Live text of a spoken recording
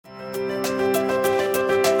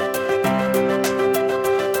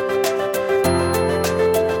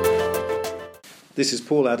This is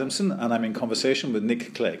Paul Adamson, and I'm in conversation with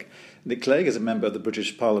Nick Clegg. Nick Clegg is a member of the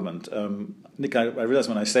British Parliament. Nick, I realise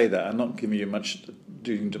when I say that, I'm not giving you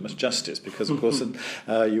doing much justice, because, of course,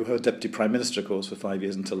 you were Deputy Prime Minister, of course, for 5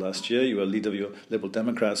 years until last year. You were leader of your Liberal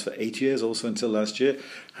Democrats for 8 years, also until last year.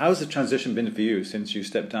 How's the transition been for you since you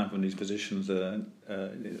stepped down from these positions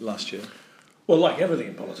last year? Well, like everything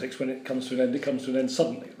in politics, when it comes to an end, it comes to an end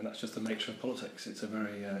suddenly. I mean, that's just the nature of politics. It's a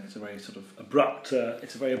very sort of abrupt,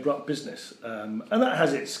 it's a very abrupt business, and that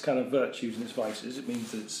has its kind of virtues and its vices. It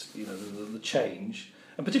means that it's, the change,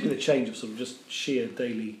 and particularly the change of sort of just sheer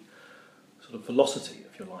daily sort of velocity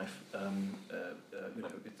of your life.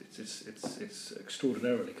 It's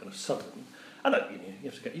extraordinarily kind of sudden, and you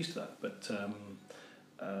have to get used to that. But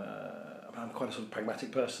I'm quite a sort of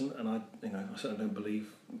pragmatic person, and I certainly don't believe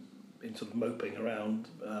in sort of moping around,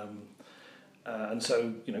 and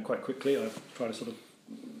so quite quickly I've tried to sort of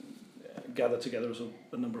gather together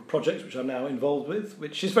a number of projects which I'm now involved with,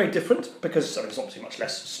 which is very different because there's obviously much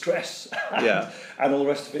less stress and all the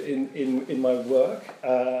rest of it in my work,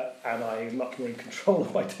 and I'm much more in control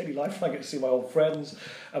of my daily life. I get to see my old friends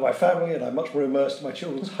and my family, and I'm much more immersed in my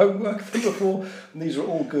children's homework than before, and these are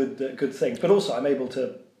all good things. But also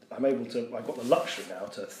I've got the luxury now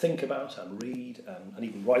to think about and read and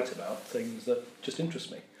even write about things that just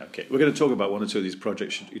interest me. Okay, we're going to talk about one or two of these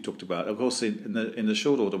projects you talked about. Of course, in the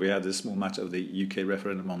short order, we had this small matter of the UK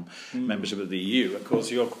referendum on membership of the EU. Of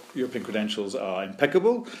course, your European credentials are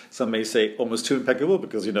impeccable. Some may say almost too impeccable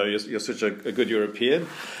because you're such a good European.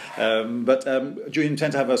 But do you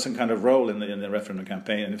intend to have some kind of role in the referendum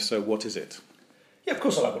campaign? And if so, what is it? Yeah, of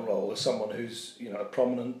course I'll have a role as someone who's a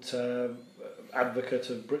prominent advocate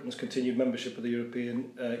of Britain's continued membership of the European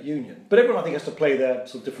Union. But everyone, I think, has to play their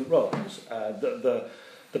sort of different roles.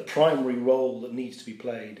 The primary role that needs to be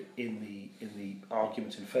played in the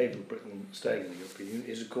argument in favour of Britain staying in the European Union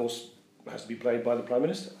is, of course, has to be played by the Prime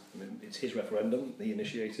Minister. I mean, it's his referendum. He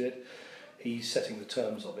initiated it. He's setting the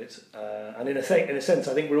terms of it. And in a sense,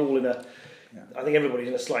 I think we're all I think everybody's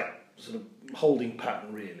in a slight sort of holding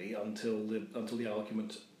pattern, really, until the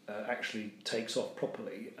argument actually takes off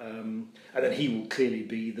properly, and then he will clearly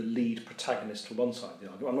be the lead protagonist for one side of the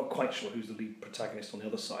argument. I'm not quite sure who's the lead protagonist on the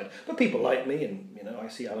other side, but people like me, and I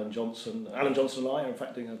see Alan Johnson and I are in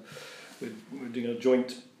fact we're doing a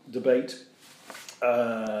joint debate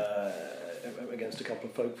against a couple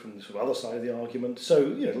of folk from the sort of other side of the argument.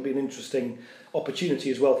 So it'll be an interesting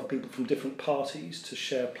opportunity as well for people from different parties to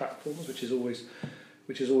share platforms, which is always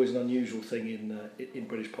an unusual thing in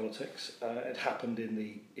British politics. It happened in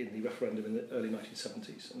the referendum in the early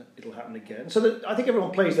 1970s, and it'll happen again. So I think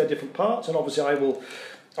everyone plays their different parts, and obviously I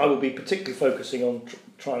will be particularly focusing on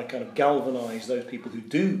trying to kind of galvanise those people who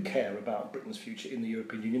do care about Britain's future in the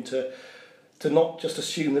European Union to not just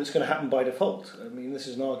assume that it's going to happen by default. I mean, this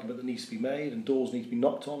is an argument that needs to be made, and doors need to be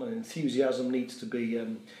knocked on, and enthusiasm needs to be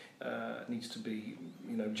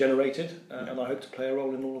generated, and I hope to play a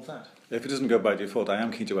role in all of that. If it doesn't go by default, I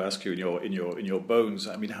am keen to ask you in your bones.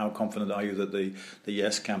 I mean, how confident are you that the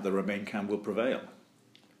yes camp, the Remain camp, will prevail?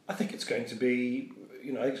 I think it's going to be,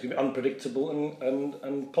 unpredictable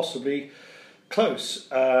and possibly close.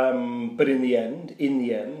 But in the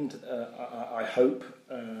end, I hope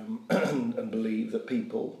and believe that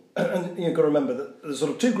people, and you've got to remember that there's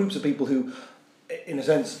sort of two groups of people who, in a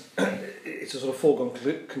sense, it's a sort of foregone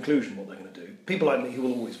conclusion what they're going to do. People like me who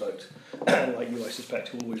will always vote, and like you, I suspect,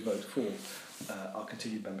 who will always vote for our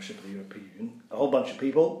continued membership of the European Union. A whole bunch of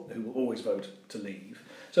people who will always vote to leave.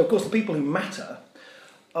 So, of course, the people who matter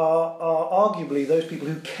are arguably those people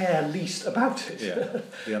who care least about it. Yeah,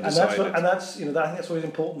 the and that's I think that's always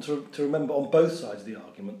important to remember on both sides of the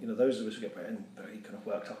argument. Those of us who get very kind of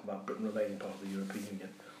worked up about Britain remaining part of the European Union,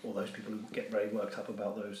 or those people who get very worked up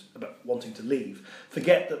about wanting to leave,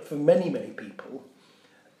 forget that for many people,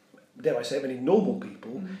 dare I say many normal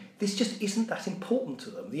people, this just isn't that important to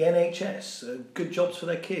them. The NHS, good jobs for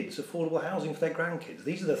their kids, affordable housing for their grandkids,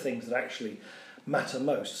 these are the things that actually matter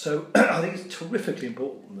most. So I think it's terrifically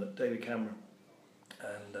important that David Cameron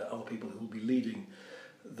and other people who will be leading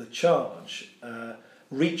the charge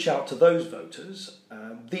reach out to those voters.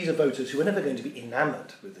 These are voters who are never going to be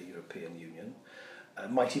enamoured with the European Union,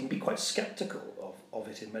 might even be quite sceptical of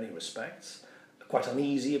it in many respects, quite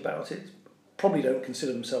uneasy about it, probably don't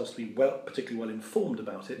consider themselves to be particularly well informed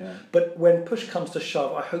about it. Yeah. But when push comes to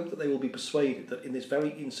shove, I hope that they will be persuaded that in this very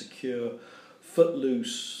insecure,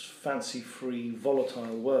 footloose, fancy-free,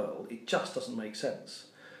 volatile world, it just doesn't make sense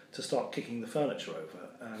to start kicking the furniture over.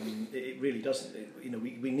 It really doesn't.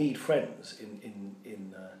 We need friends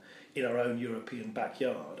in our own European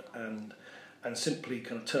backyard, and and simply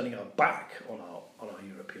kind of turning our back on our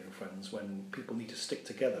European friends when people need to stick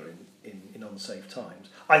together in unsafe times.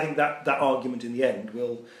 I think that argument in the end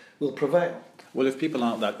will prevail. Well, if people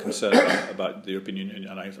aren't that concerned about the European Union,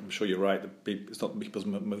 and I'm sure you're right, it's not people's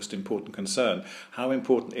most important concern, how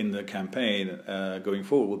important in the campaign going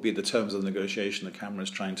forward will be the terms of the negotiation that Cameron is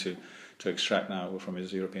trying to extract now from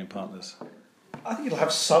his European partners? I think it'll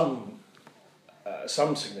have some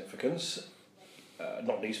significance,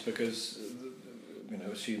 not least because,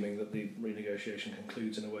 assuming that the renegotiation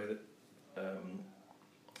concludes in a way that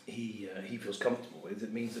he feels comfortable with,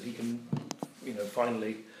 it means that he can,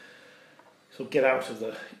 finally sort of get out of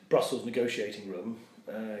the Brussels negotiating room,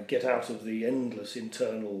 get out of the endless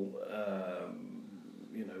internal,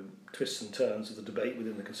 twists and turns of the debate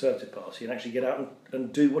within the Conservative Party, and actually get out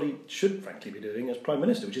and do what he should, frankly, be doing as Prime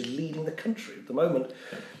Minister, which is leading the country. At the moment,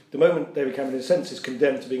 David Cameron, in a sense, is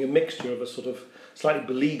condemned to being a mixture of a sort of slightly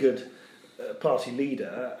beleaguered party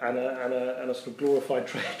leader and a sort of glorified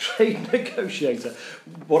trade negotiator.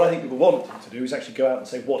 What I think people want him to do is actually go out and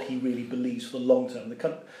say what he really believes for the long term,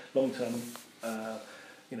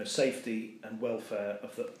 safety and welfare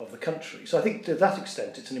of the country. So I think to that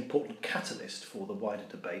extent it's an important catalyst for the wider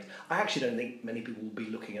debate. I actually don't think many people will be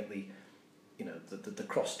looking at the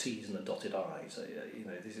crossed T's and the dotted I's.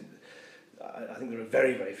 I think there are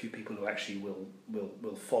very, very few people who actually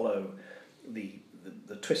will follow the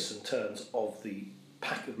twists and turns of the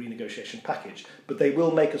renegotiation package, but they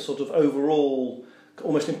will make a sort of overall,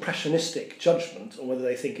 almost impressionistic judgment on whether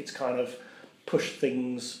they think it's kind of push the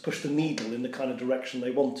needle in the kind of direction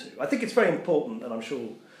they want to. I think it's very important, and I'm sure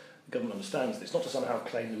the government understands this, not to somehow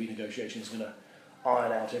claim the renegotiation is going to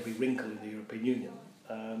iron out every wrinkle in the European Union.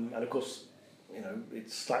 And of course,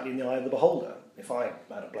 it's slightly in the eye of the beholder. If I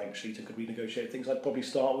had a blank sheet and could renegotiate things, I'd probably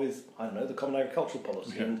start with, the Common Agricultural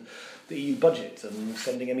Policy and the EU budget and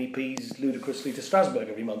sending MEPs ludicrously to Strasbourg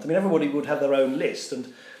every month. I mean, everybody would have their own list,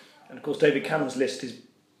 and of course David Cameron's list is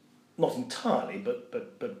not entirely,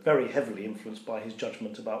 but very heavily influenced by his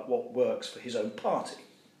judgment about what works for his own party.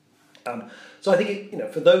 So I think,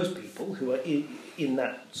 for those people who are in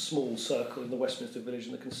that small circle in the Westminster Village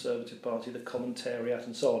and the Conservative Party, the commentariat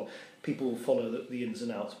and so on, people will follow the ins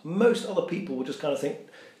and outs. Most other people will just kind of think,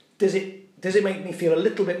 does it make me feel a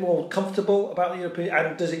little bit more comfortable about the European,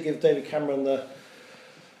 and does it give David Cameron the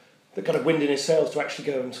kind of wind in his sails to actually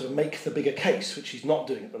go and sort of make the bigger case, which he's not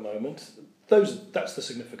doing at the moment. That's the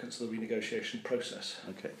significance of the renegotiation process.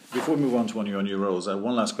 Okay. Before we move on to one of your new roles,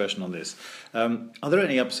 one last question on this. Are there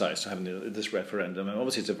any upsides to having this referendum? I mean,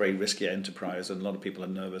 obviously, it's a very risky enterprise, and a lot of people are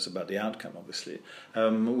nervous about the outcome, obviously.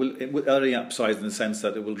 Are there any upsides in the sense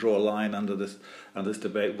that it will draw a line under this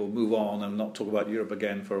debate, we'll move on and not talk about Europe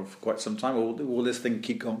again for quite some time, or will this thing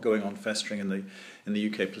keep going on festering in the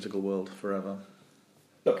UK political world forever?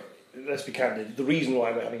 Look, let's be candid. The reason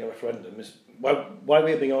why we're having a referendum is why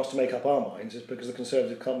we're being asked to make up our minds is because the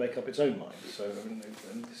Conservative can't make up its own mind. So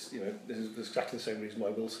this is exactly the same reason why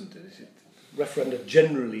Wilson did it. Referenda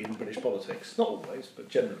generally in British politics, not always, but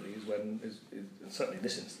generally is certainly in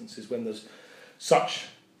this instance, is when there's such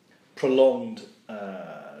prolonged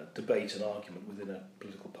debate and argument within a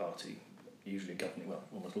political party, usually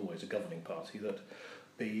almost always a governing party, that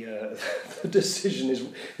the decision is,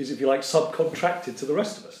 if you like, subcontracted to the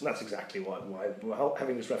rest of us, and that's exactly why we're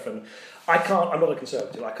having this referendum. I'm not a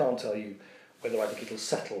Conservative. I can't tell you whether I think it'll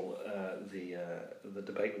settle the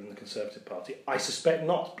debate within the Conservative Party. I suspect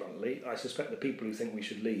not, bluntly. I suspect the people who think we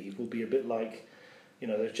should leave will be a bit like,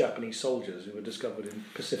 those Japanese soldiers who were discovered in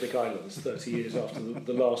Pacific Islands 30 years after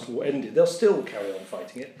the last war ended. They'll still carry on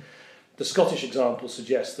fighting it. The Scottish example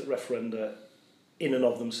suggests that referenda in and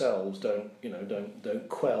of themselves don't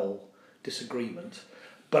quell disagreement.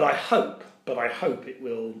 But I hope it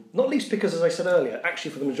will, not least because, as I said earlier,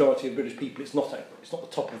 actually for the majority of British people, it's not the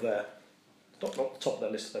top of their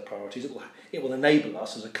list of their priorities. It will enable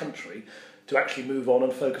us as a country to actually move on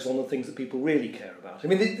and focus on the things that people really care about. I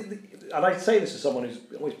mean, and I say this as someone who's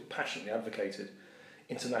always passionately advocated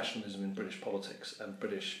internationalism in British politics and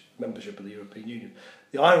British membership of the European Union.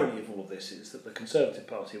 The irony of all of this is that the Conservative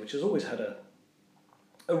Party, which has always had a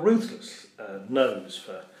ruthless nose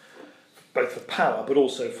for both for power but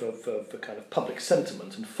also for kind of public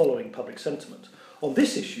sentiment and following public sentiment, on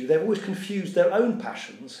this issue they've always confused their own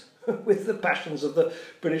passions with the passions of the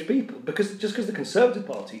British people, because the Conservative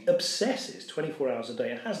Party obsesses 24 hours a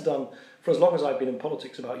day and has done for as long as I've been in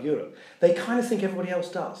politics about Europe, they kind of think everybody else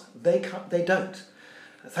does. They don't.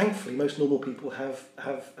 Thankfully, most normal people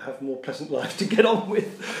have more pleasant lives to get on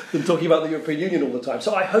with than talking about the European Union all the time.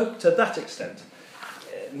 So I hope to that extent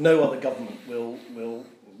no other government will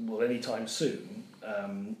anytime soon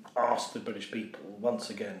ask the British people once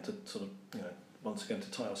again to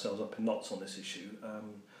tie ourselves up in knots on this issue.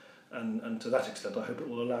 And to that extent, I hope it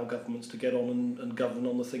will allow governments to get on and govern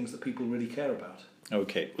on the things that people really care about.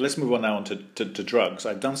 Okay, well, let's move on now to drugs.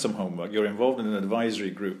 I've done some homework. You're involved in an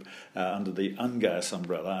advisory group under the UNGAS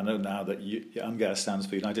umbrella. I know now that UNGAS stands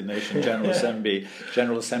for United Nations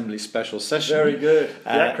General Assembly Special Session. Very good. The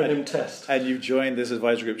acronym test. And you've joined this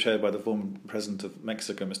advisory group chaired by the former president of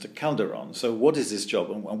Mexico, Mr. Calderon. So what is this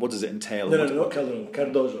job and what does it entail? No, not Calderon.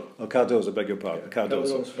 Cardozo. Oh, Cardozo, beg your pardon. Yeah,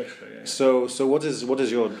 Cardozo. Mexico, yeah. So what is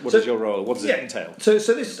your role? What does it entail? So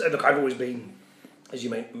this, look, I've always been, as you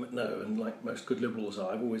may know, and like most good liberals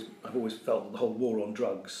are, I've always felt that the whole war on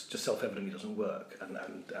drugs just self-evidently doesn't work,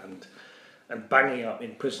 and banging up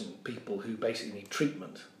in prison people who basically need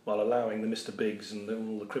treatment while allowing the Mr. Bigs and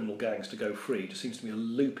all the criminal gangs to go free just seems to me a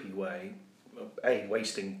loopy way of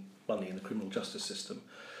wasting money in the criminal justice system,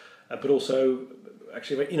 but also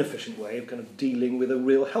actually a very inefficient way of kind of dealing with a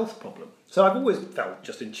real health problem. So I've always felt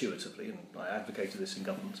just intuitively, and I advocated this in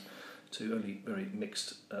government, to only very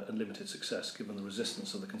mixed and limited success given the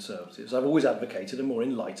resistance of the Conservatives. I've always advocated a more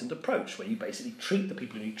enlightened approach where you basically treat the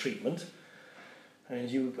people who need treatment and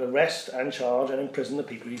you arrest and charge and imprison the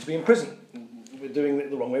people who need to be in prison. We're doing it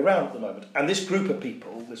the wrong way around at the moment. And this group of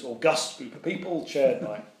people, this august group of people, chaired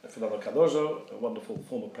by Fernando Cardozo, a wonderful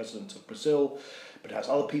former president of Brazil, but it has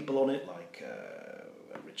other people on it like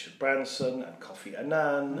Richard Branson and Kofi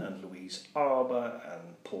Annan and Louise Arbour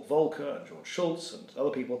and Paul Volcker and George Shultz and other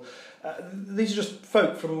people. These are just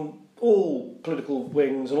folk from all political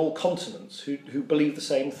wings and all continents who believe the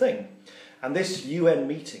same thing. And this UN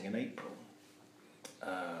meeting in April,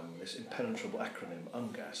 this impenetrable acronym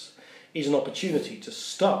UNGAS, is an opportunity to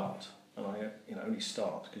start, and I only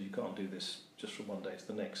start because you can't do this just from one day to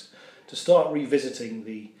the next, to start revisiting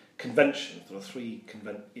the conventions. There are 3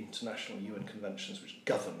 international UN conventions which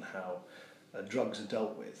govern how drugs are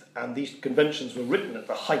dealt with, and these conventions were written at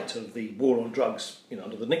the height of the war on drugs,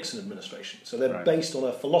 under the Nixon administration. So they're based on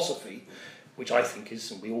a philosophy, which I think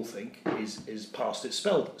is, and we all think, is past its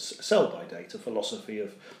sell-by date, a philosophy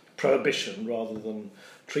of prohibition rather than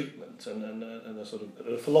treatment, and a sort of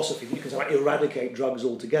a philosophy that you can eradicate drugs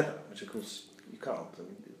altogether, which of course you can't.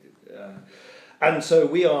 And so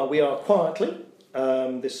we are quietly.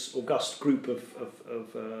 This august group of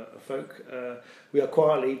folk, we are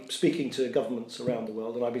quietly speaking to governments around the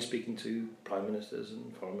world, and I've been speaking to prime ministers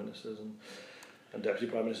and foreign ministers and deputy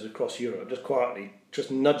prime ministers across Europe, just quietly,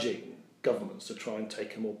 just nudging governments to try and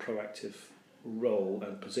take a more proactive role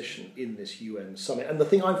and position in this UN summit. And the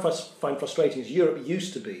thing I find frustrating is Europe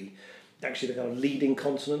used to be actually the kind of leading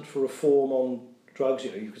continent for reform on drugs.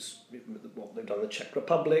 You could what they've done in the Czech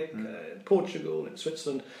Republic, in Portugal, in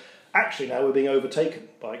Switzerland. Actually, now we're being overtaken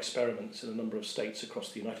by experiments in a number of states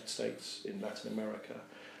across the United States, in Latin America,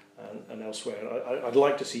 and elsewhere. I'd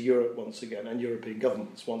like to see Europe once again, and European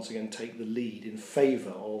governments once again, take the lead in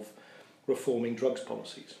favour of reforming drugs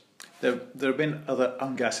policies. There have been other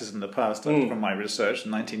UNGASs in the past, from my research,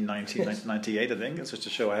 1990, 1998, I think. It's just to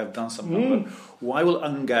show I have done some number. Why will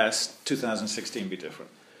UNGAS 2016 be different?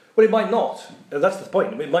 Well, it might not. That's the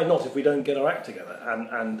point. It might not if we don't get our act together.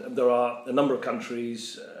 And there are a number of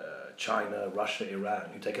countries, China, Russia, Iran,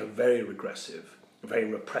 who take a very regressive, very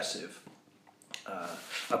repressive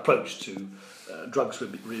approach to drugs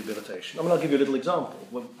rehabilitation. I mean, I'll give you a little example.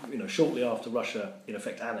 Well, shortly after Russia, in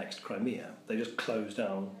effect, annexed Crimea, they just closed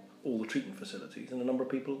down all the treatment facilities, and a number of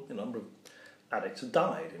people, a number of addicts have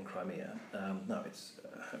died in Crimea. Now, it's,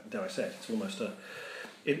 dare I say it,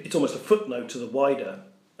 it's almost a footnote to the wider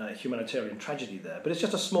humanitarian tragedy there, but it's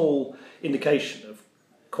just a small indication of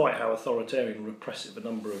quite how authoritarian and repressive a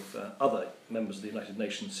number of other members of the United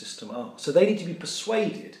Nations system are. So they need to be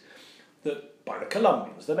persuaded that by the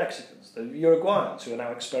Colombians, the Mexicans, the Uruguayans, who are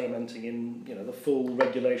now experimenting in the full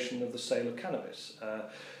regulation of the sale of cannabis,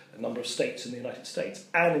 a number of states in the United States,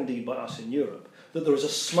 and indeed by us in Europe, that there is a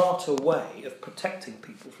smarter way of protecting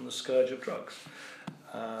people from the scourge of drugs.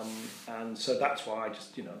 And so that's why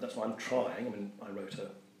that's why I'm trying. I mean, I wrote a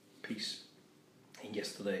piece in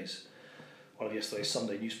one of yesterday's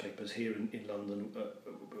Sunday newspapers here in London,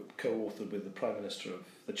 co-authored with the Prime Minister of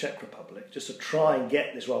the Czech Republic, just to try and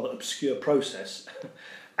get this rather obscure process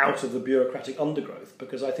out of the bureaucratic undergrowth,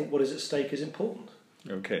 because I think what is at stake is important.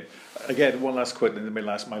 Okay. Again, one last question. My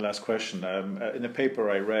last question. In a paper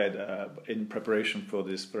I read in preparation for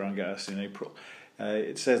this UNGAS in April,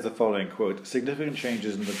 It says the following, quote, "Significant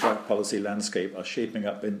changes in the drug policy landscape are shaping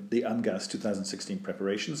up in the UNGAS 2016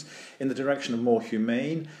 preparations in the direction of more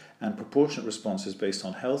humane and proportionate responses based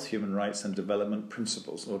on health, human rights and development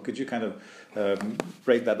principles." Or could you kind of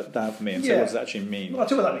break that down for me and say what does that actually mean? Well, I'll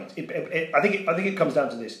tell you what that means. I think it comes down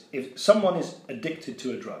to this. If someone is addicted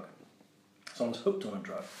to a drug, someone's hooked on a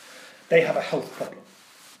drug, they have a health problem.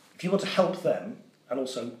 If you want to help them and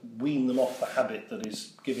also wean them off the habit that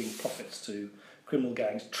is giving profits to criminal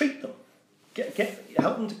gangs, treat them.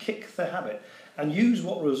 Help them to kick their habit and use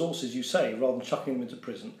what resources you say rather than chucking them into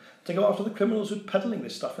prison to go after the criminals who are peddling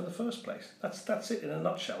this stuff in the first place. That's it in a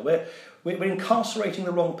nutshell. We're incarcerating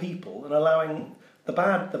the wrong people and allowing the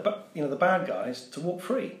bad guys to walk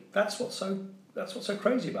free. That's what's so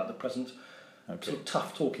crazy about the present sort of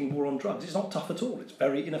tough talking war on drugs. It's not tough at all. It's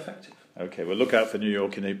very ineffective. Okay, well, look out for New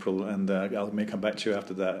York in April, and I may come back to you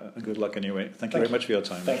after that. Good luck anyway. Thank you very much for your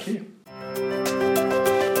time. Thank you.